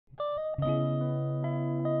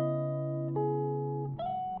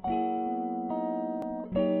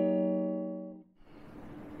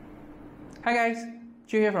Hi guys,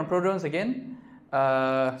 Chu here from ProDrones again.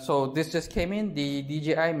 So this just came in, the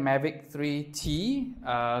DJI Mavic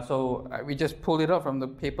 3T. We just pulled it out from the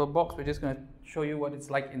paper box. We're just going to show you what it's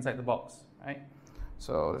like inside the box, right?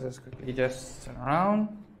 So let's just quickly just turn around.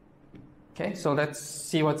 Okay, so let's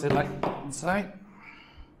see what's it like inside.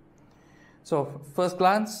 So first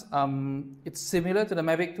glance, it's similar to the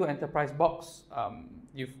Mavic 2 Enterprise box.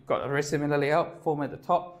 You've got a very similar layout, foam at the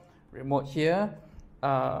top, remote here.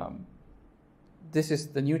 This is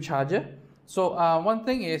the new charger. So one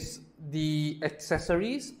thing is the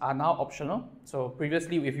accessories are now optional. So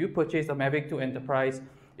previously, if you purchased a Mavic 2 Enterprise,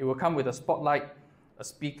 it will come with a spotlight, a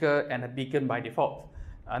speaker, and a beacon by default.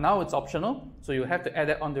 Now it's optional, so you have to add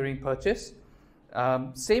that on during purchase.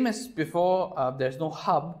 Same as before, there's no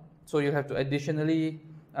hub, so you have to additionally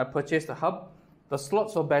purchase the hub. The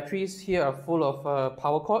slots or batteries here are full of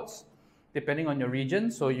power cords, depending on your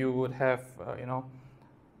region. So you would have,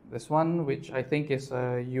 this one, which I think is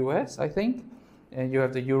US, I think, and you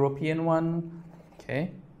have the European one.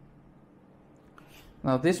 Okay.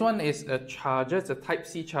 Now this one is a charger. It's a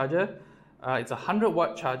Type-C charger. It's a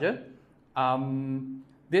 100-watt charger.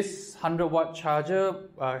 This 100-watt charger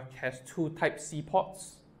has two Type-C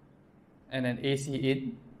ports and an AC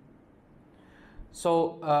in.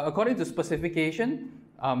 So according to specification,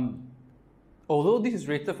 although this is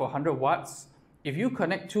rated for 100 watts, if you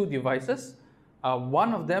connect two devices,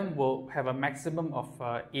 one of them will have a maximum of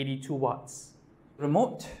 82 watts.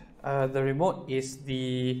 Remote, the remote is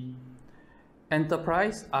the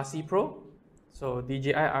Enterprise RC Pro. So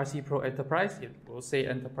DJI RC Pro Enterprise, it will say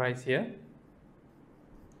Enterprise here.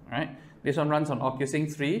 All right, this one runs on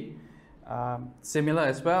OcuSync 3. Similar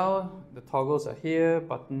as well, the toggles are here,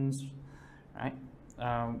 buttons, right?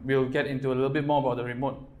 We'll get into a little bit more about the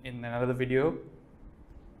remote in another video.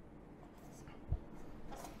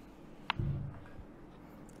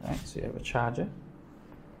 Right, so you have a charger.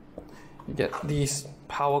 You get these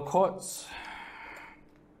power cords.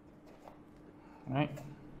 Right.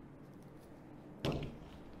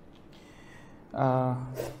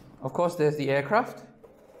 Of course, there's the aircraft.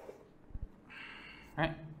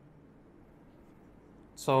 Right.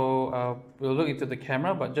 So we'll look into the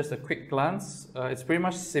camera, but just a quick glance. It's pretty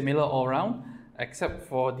much similar all around, except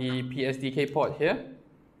for the PSDK port here,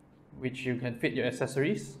 which you can fit your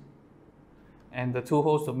accessories, and the two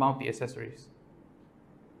holes to mount the accessories.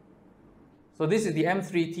 So this is the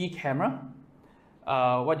M3T camera.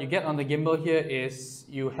 What you get on the gimbal here is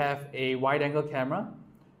you have a wide-angle camera,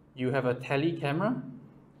 you have a tele camera,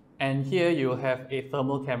 and here you have a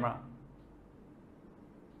thermal camera.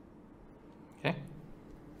 Okay.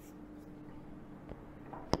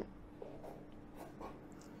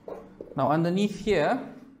 Now underneath here,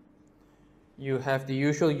 you have the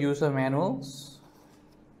usual user manuals.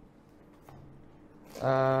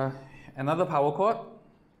 Another power cord.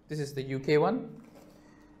 This is the UK one.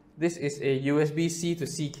 This is a USB-C to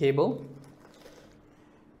C cable.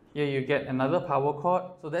 Here you get another power cord.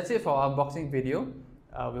 So that's it for our unboxing video.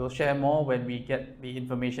 We'll share more when we get the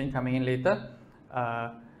information coming in later.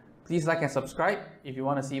 Please like and subscribe if you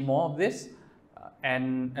want to see more of this.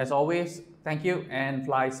 And as always, thank you and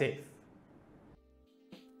fly safe.